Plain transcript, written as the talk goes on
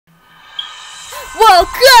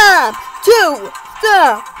Welcome to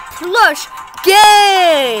the Plush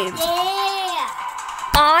Games! Yeah!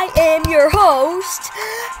 I am your host,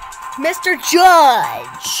 Mr.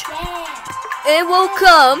 Judge. Yeah! And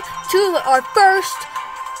welcome to our first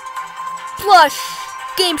Plush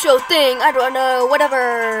game show thing. I don't know,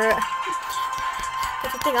 whatever.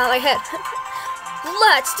 That's the thing on my head.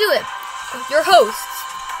 Let's do it. Your hosts,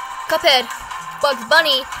 Cuphead, Bugs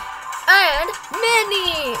Bunny, and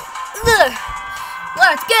Minnie. Ugh.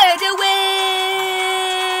 Let's get to it!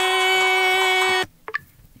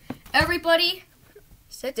 Everybody,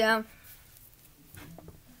 sit down.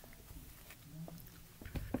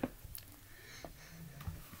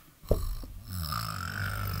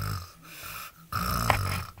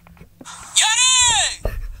 Johnny!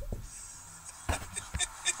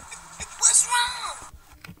 What's wrong?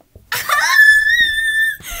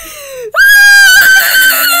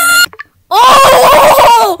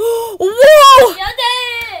 Oh! Whoa! Johnny!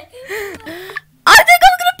 I think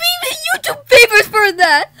I'm gonna be the YouTube favors for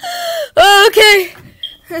that. Okay.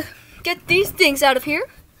 Get these things out of here.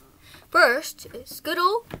 First is good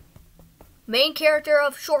old main character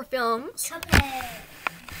of short films, Cuphead.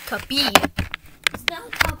 Cuppy. It's not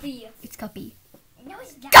Cuppy. It's Cuppy. No,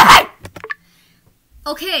 it's not. Cuphead!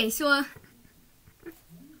 Okay, so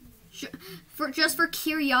just for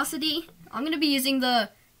curiosity, I'm gonna be using the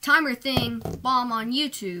timer thing bomb on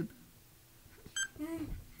YouTube.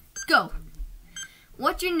 Go.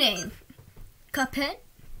 What's your name? Cuphead?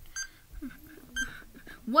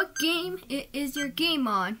 What game is your game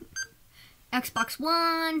on? Xbox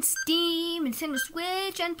One, Steam, Nintendo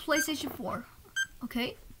Switch, and PlayStation 4.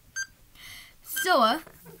 Okay. So,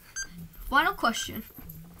 final question.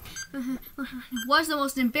 What's the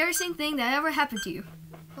most embarrassing thing that ever happened to you?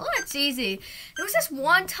 Well, that's easy. There was this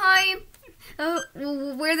one time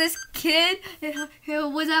where this kid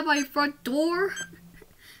was at my front door,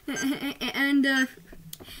 and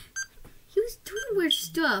he was doing weird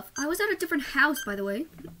stuff. I was at a different house, by the way.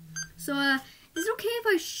 So, is it okay if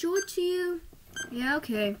I show it to you? Yeah,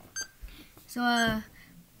 okay. So,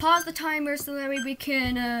 pause the timer so that we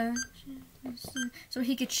can, so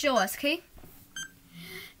he could show us, okay?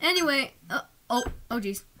 Anyway, oh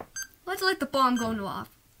geez. Let's let the bomb go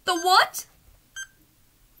off. The what?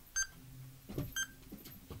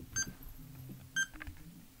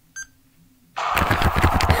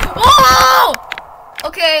 Oh!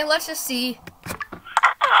 Okay, let's just see.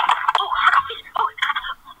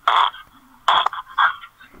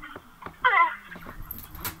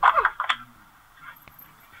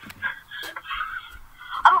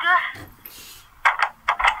 I'm good.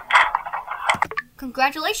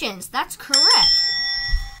 Congratulations, that's correct.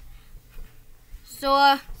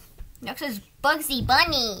 So, next is Bugsy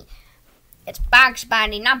Bunny. It's Bugs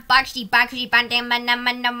Bunny, not Bugsy Bunny.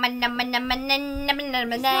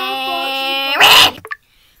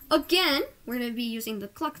 Again, we're going to be using the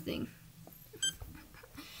clock thing.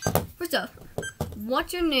 First up,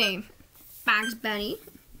 what's your name? Bugs Bunny.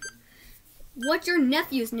 What's your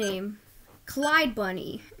nephew's name? Clyde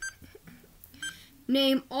Bunny.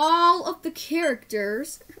 Name all of the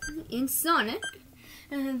characters in Sonic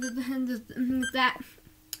that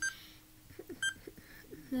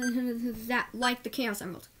like the Chaos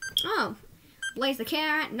Emerald. Oh, Blaze the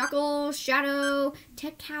Cat, Knuckles, Shadow,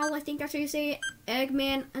 Ted Cow, I think that's how you say it,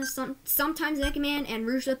 Eggman, sometimes Eggman, and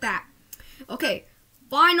Rouge the Bat. Okay,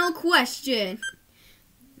 final question.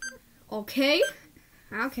 Okay.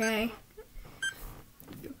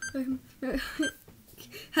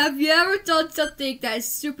 Have you ever done something that is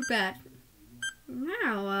super bad?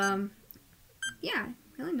 No, yeah,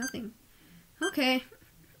 really nothing. Okay.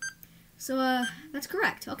 So, that's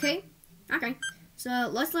correct. Okay. So,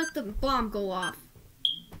 let's let the bomb go off.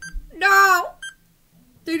 No!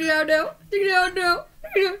 No!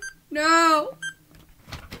 No!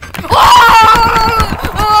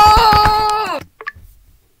 Oh!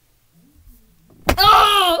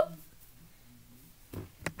 Oh!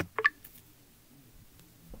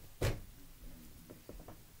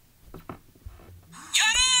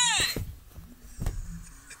 Johnny!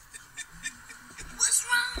 What's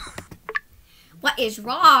wrong? What is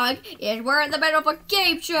wrong is we're in the middle of a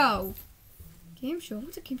game show. Game show?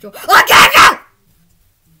 What's a game show? A game show!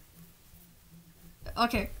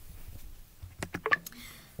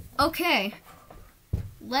 Okay.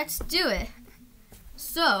 Let's do it.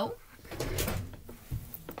 So,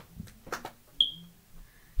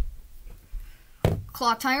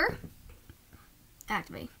 clock timer,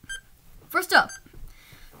 activate. First up,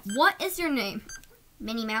 what is your name?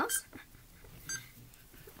 Minnie Mouse?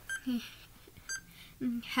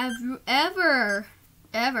 Have you ever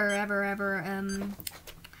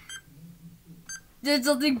did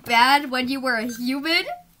something bad when you were a human?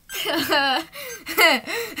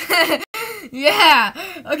 Yeah.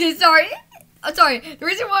 Okay, sorry. I'm sorry. The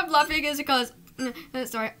reason why I'm laughing is because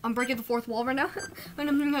sorry, I'm breaking the fourth wall right now.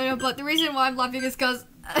 But the reason why I'm laughing is because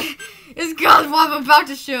what I'm about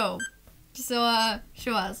to show. So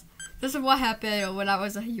show us. This is what happened when I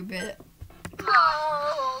was a human.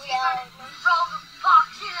 Oh, yeah. Throw the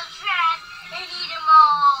box in the trash and eat them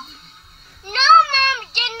all. No, Mom,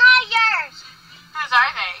 they're not yours. Whose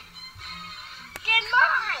are they? They're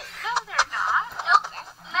mine. No, they're not. Nope.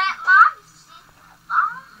 Mom's.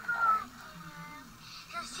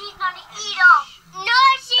 So she's gonna eat them. No,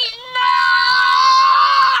 she's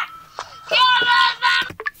not. Get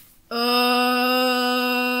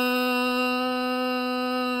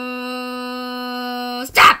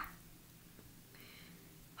Stop!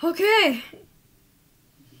 Okay.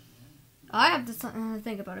 I have to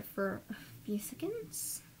think about it for a few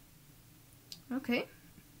seconds. Okay.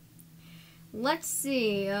 Let's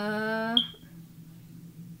see.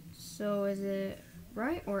 So is it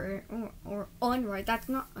right or unright? That's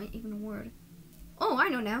not even a word. Oh, I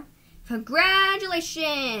know now.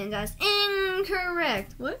 Congratulations. That's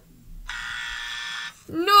incorrect. What?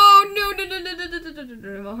 No.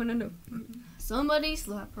 Somebody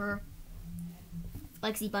slap her.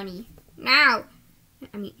 Flexi Bunny. Now.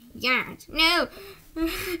 I mean, yeah. No.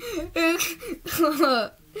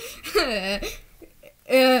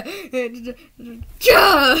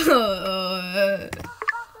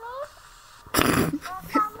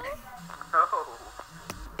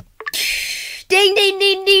 Ding, ding,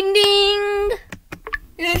 ding, ding, ding.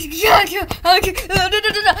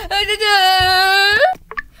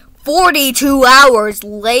 42 hours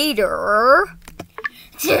later.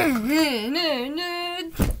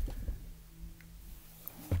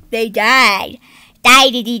 They died.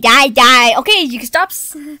 Die. Okay, you can stop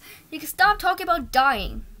talking about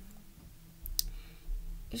dying.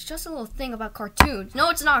 It's just a little thing about cartoons.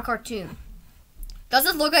 No, it's not a cartoon. Does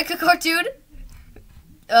it look like a cartoon?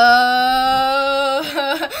 No.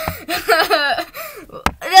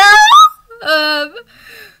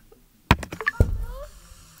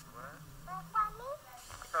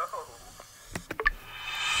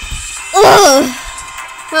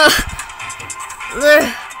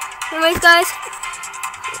 Anyways, guys,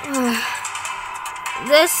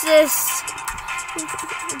 this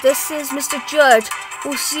is Mr. Judge.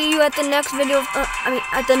 We'll see you at the next video.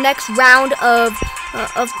 At the next round of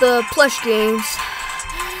the plush games.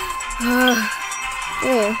 Yeah.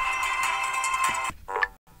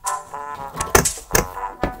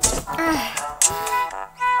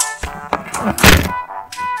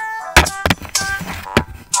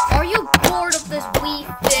 Are you bored of this Wii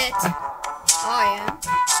Fit? I am.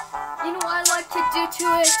 You know what I like to do to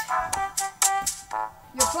it?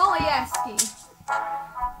 You're probably asking.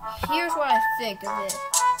 Here's what I think of it.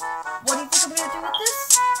 What do you think I'm gonna do with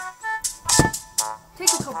this?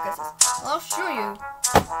 Take a couple guesses. I'll show you.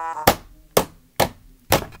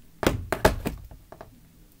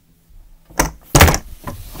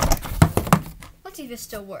 Let's see if this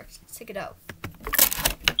still works. Let's take it out.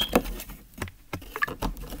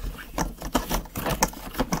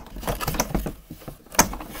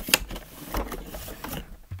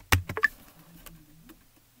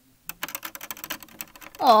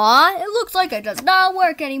 Aw, it looks like it does not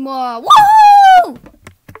work anymore. Woohoo!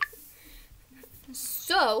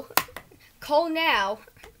 So, call now.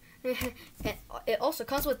 It also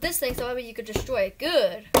comes with this thing, so you could destroy it.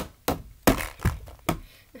 Good.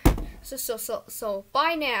 So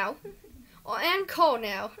buy now, and call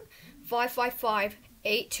now.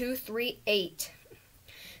 555-8238.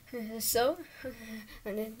 So,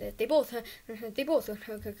 they both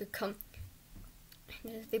come.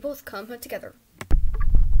 They both come together.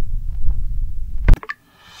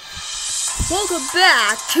 Welcome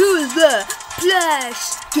back to the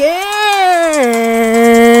plush game.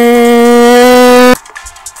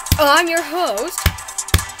 I'm your host,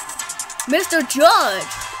 Mr.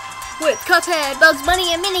 Judge, with Cuphead, Bugs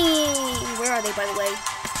Bunny, and Minnie. Where are they, by the way?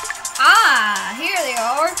 Ah, here they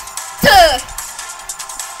are.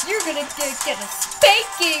 You're gonna get a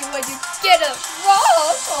spanking when you get it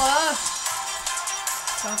wrong.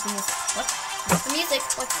 Stop the music. What? Stop the music.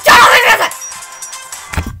 What? Stop the music!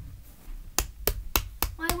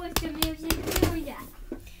 Why was the music doing that?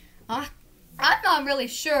 I'm not really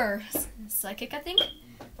sure. Psychic, I think.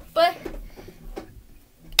 But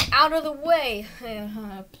out of the way,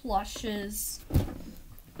 plushes.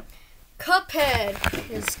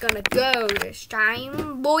 Cuphead is gonna go this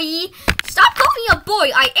time, boy. Stop calling me a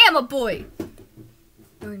boy. I am a boy.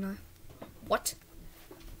 No, you're not. What?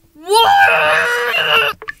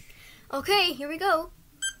 What? Okay, here we go.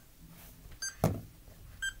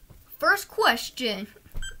 First question.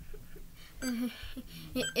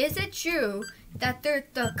 Is it true that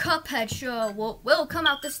the Cuphead show will come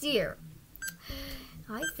out this year?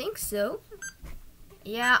 I think so.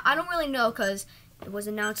 Yeah, I don't really know because it was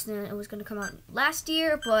announced that it was going to come out last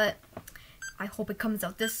year, but I hope it comes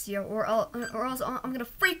out this year or else I'm going to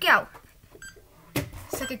freak out.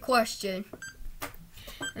 Second question.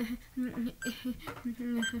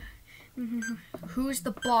 Who's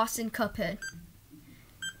the boss in Cuphead?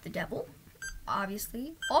 The devil,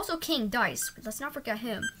 obviously. Also King Dice, but let's not forget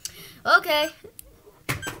him. Okay,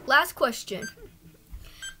 last question.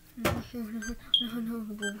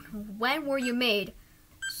 When were you made?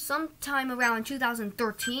 Sometime around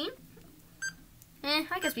 2013?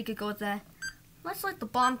 I guess we could go with that. Let's let the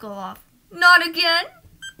bomb go off. Not again!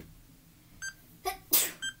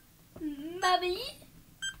 Mommy.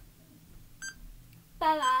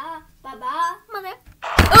 Baba. Baba. Mother.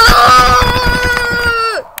 Ah!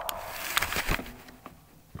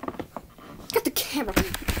 Get the camera.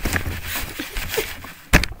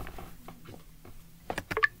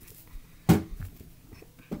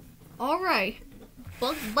 Alright.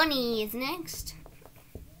 Bugs Bunny is next.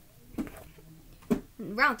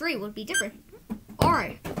 Round 3 would be different.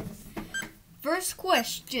 Alright. First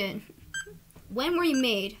question. When were you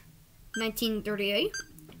made? 1938.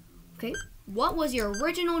 Okay. What was your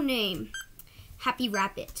original name? Happy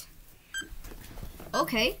Rabbit.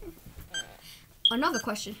 Okay. Another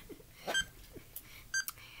question.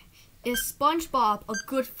 Is SpongeBob a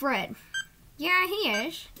good friend? Yeah, he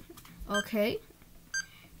is. Okay.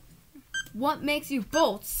 What makes you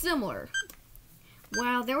both similar?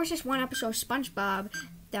 Well, there was just one episode of SpongeBob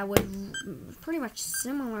that was pretty much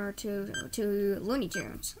similar to Looney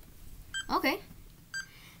Tunes. Okay.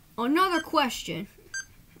 Another question.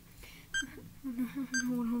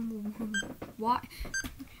 What?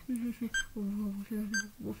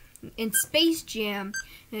 In Space Jam,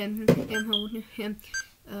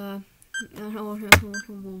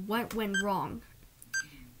 what went wrong?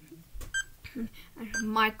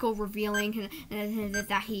 Michael revealing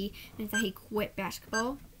that he quit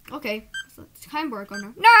basketball. Okay, so it's Heimberg on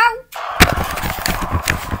now. No!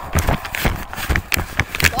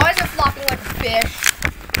 Why is it flopping like a fish?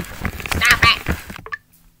 Stop it!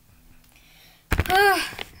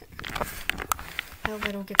 I hope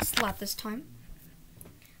I don't get slapped this time.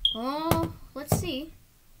 Oh, let's see.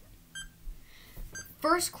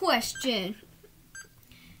 First question.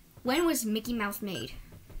 When was Mickey Mouse made?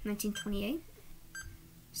 1928.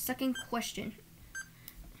 Second question.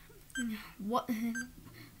 What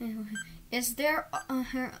is there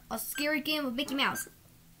a scary game of Mickey Mouse?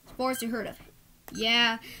 As far as you heard of.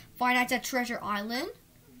 Yeah, Five Nights at Treasure Island.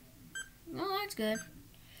 Oh, that's good.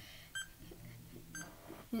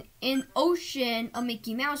 In Ocean, a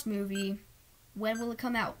Mickey Mouse movie. When will it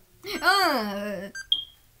come out?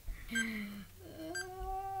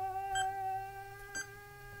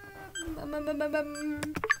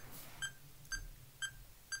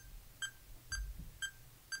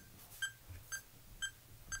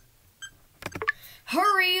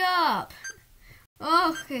 Hurry up!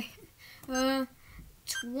 Okay.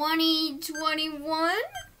 2021?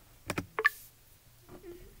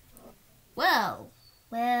 Well.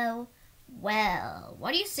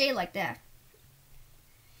 Why do you say it like that?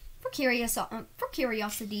 For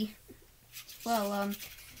curiosity. Well,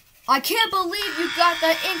 I can't believe you got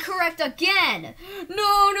that incorrect again!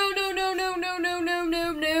 No.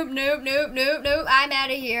 I'm out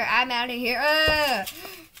of here.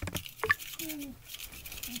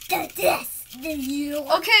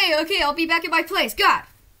 Okay, I'll be back at my place. God!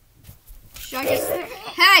 Should I just...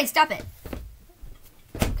 Hey, stop it!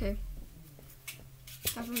 Okay.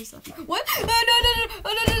 Stop me, stop. What? No.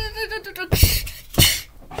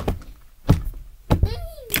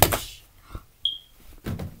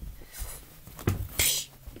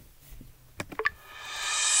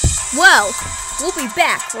 Well, we'll be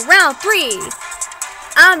back for round 3.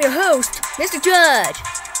 I'm your host, Mr. Judge.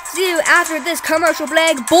 See you after this commercial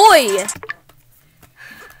break, boy!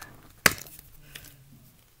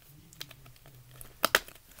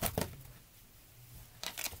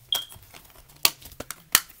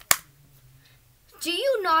 Do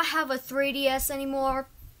you not have a 3DS anymore?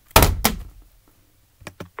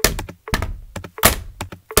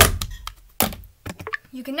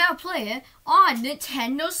 You can now play it on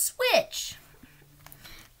Nintendo Switch.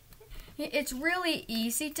 It's really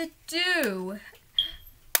easy to do.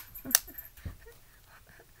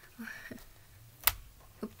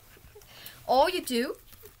 All you do,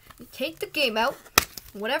 you take the game out,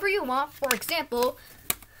 whatever you want. For example,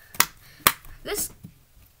 this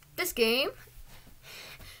game. game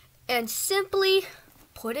and simply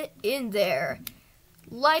put it in there.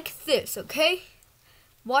 Like this, okay?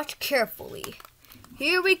 Watch carefully.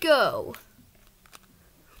 Here we go.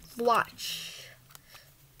 Watch.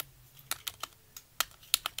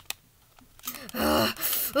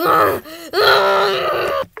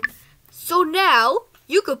 So now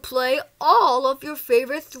you could play all of your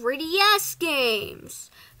favorite 3DS games.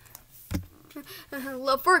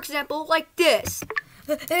 For example, like this.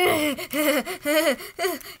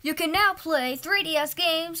 You can now play 3DS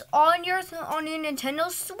games on your Nintendo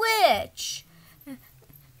Switch.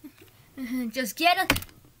 Just get a...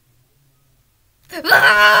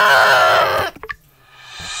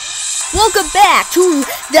 Welcome back to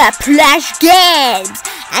the Plush Games.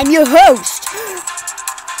 I'm your host,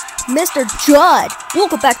 Mr. Judd.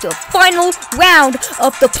 Welcome back to the final round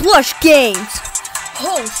of the Plush Games.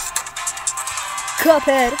 Host,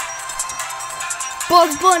 Cuphead,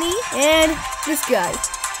 Bugs Bunny, and this guy.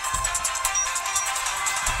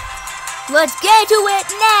 Let's get to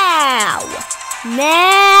it now.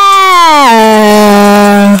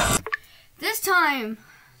 This time,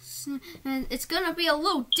 it's gonna be a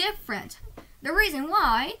little different. The reason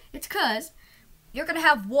why, it's because you're gonna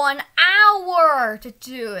have 1 hour to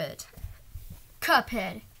do it.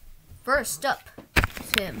 Cuphead, first up,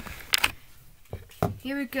 it's him.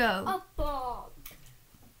 Here we go. A bomb.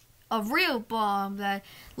 A real bomb that,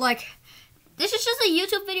 like, this is just a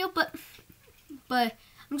YouTube video, but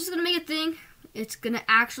I'm just gonna make a thing. It's gonna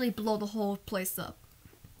actually blow the whole place up.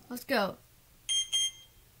 Let's go.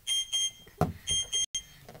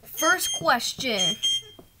 First question.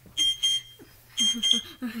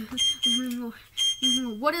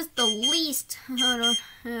 What is the least, what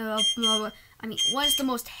is the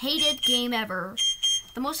most hated game ever?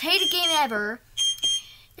 The most hated game ever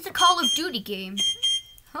is a Call of Duty game.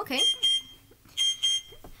 Okay.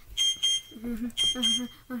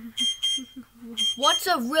 What's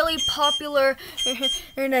a really popular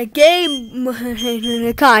in a game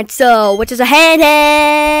console, which is a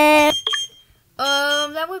handheld?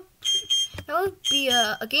 That would be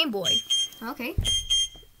a Game Boy. Okay.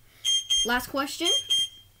 Last question.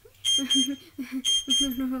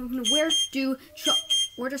 Where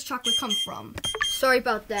does chocolate come from? Sorry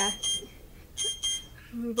about that.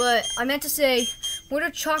 But I meant to say, where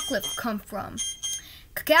did chocolate come from?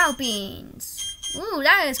 Cacao beans. Ooh,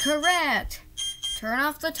 that is correct. Turn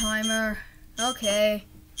off the timer. Okay.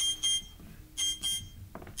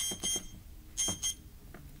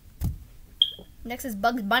 Next is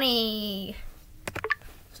Bugs Bunny.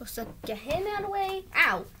 So get him out of the way.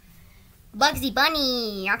 Ow. Bugsy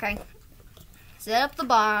Bunny. Okay. Set up the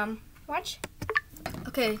bomb. Watch.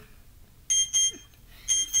 Okay.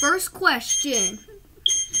 First question.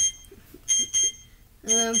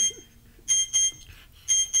 In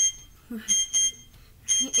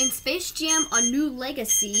Space Jam: A New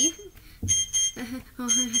Legacy,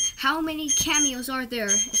 how many cameos are there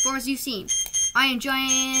as far as you've seen? Iron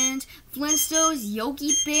Giant, Flintstones,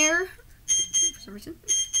 Yogi Bear, for some reason.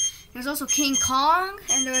 There's also King Kong,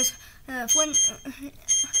 and there's there's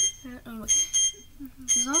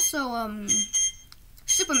also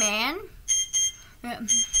Superman, and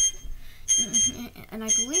I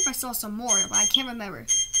believe I saw some more, but I can't remember.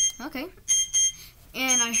 Okay.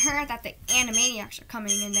 And I heard that the Animaniacs are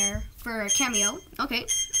coming in there for a cameo. Okay.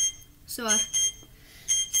 So,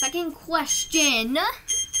 second question.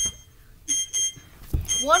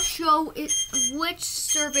 Which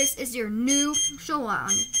service is your new show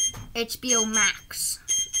on? HBO Max.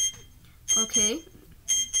 Okay.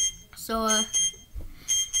 So,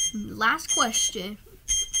 last question.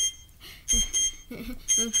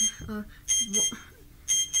 Hold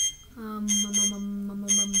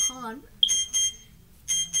on.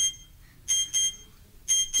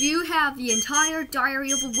 Do you have the entire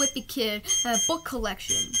Diary of a Wimpy Kid book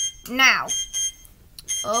collection? Now.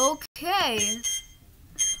 Okay.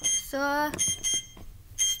 So,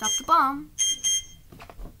 stop the bomb.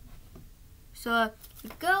 So, here we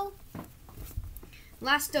go.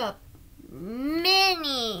 Last up,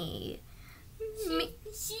 Minnie.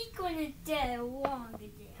 She's gonna die along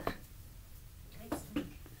there.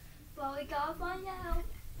 But we gotta find out.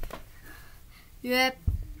 Yep.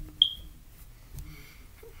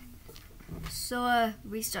 So,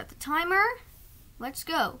 restart the timer. Let's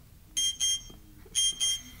go.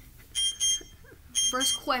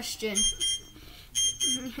 First question.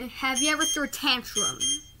 Have you ever threw a tantrum?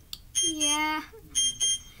 Yeah.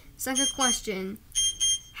 Second question.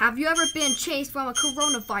 Have you ever been chased from a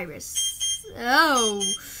coronavirus? Oh,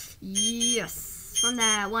 yes. From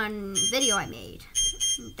that one video I made.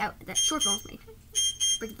 That short film was made.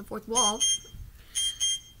 Breaking the fourth wall.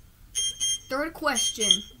 Third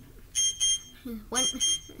question.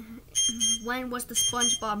 When was the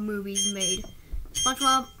SpongeBob movies made?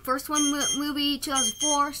 SpongeBob first one movie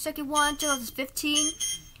 2004, second one 2015,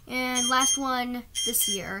 and last one this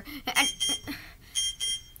year.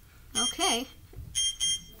 Okay.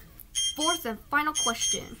 Fourth and final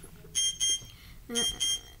question.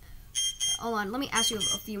 Hold on, let me ask you a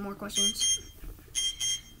few more questions.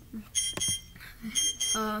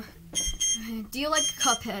 Do you like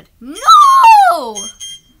Cuphead? No!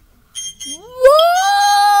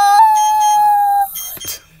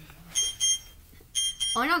 What?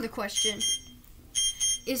 Another question.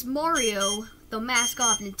 Is Mario the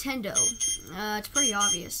mascot of Nintendo? It's pretty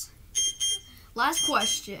obvious. Last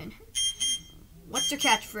question. What's your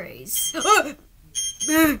catchphrase?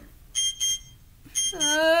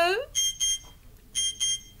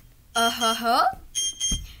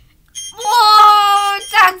 Whoa,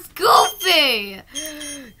 that's goofy!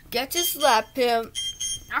 Get to slap him.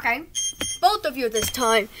 Okay. Both of you this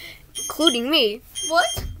time, including me.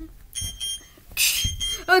 What?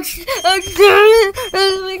 Okay,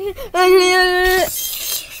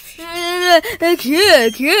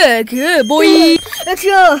 boy. Let's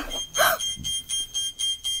go.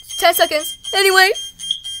 10 seconds. Anyway,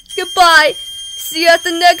 goodbye. See you at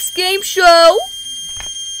the next game show.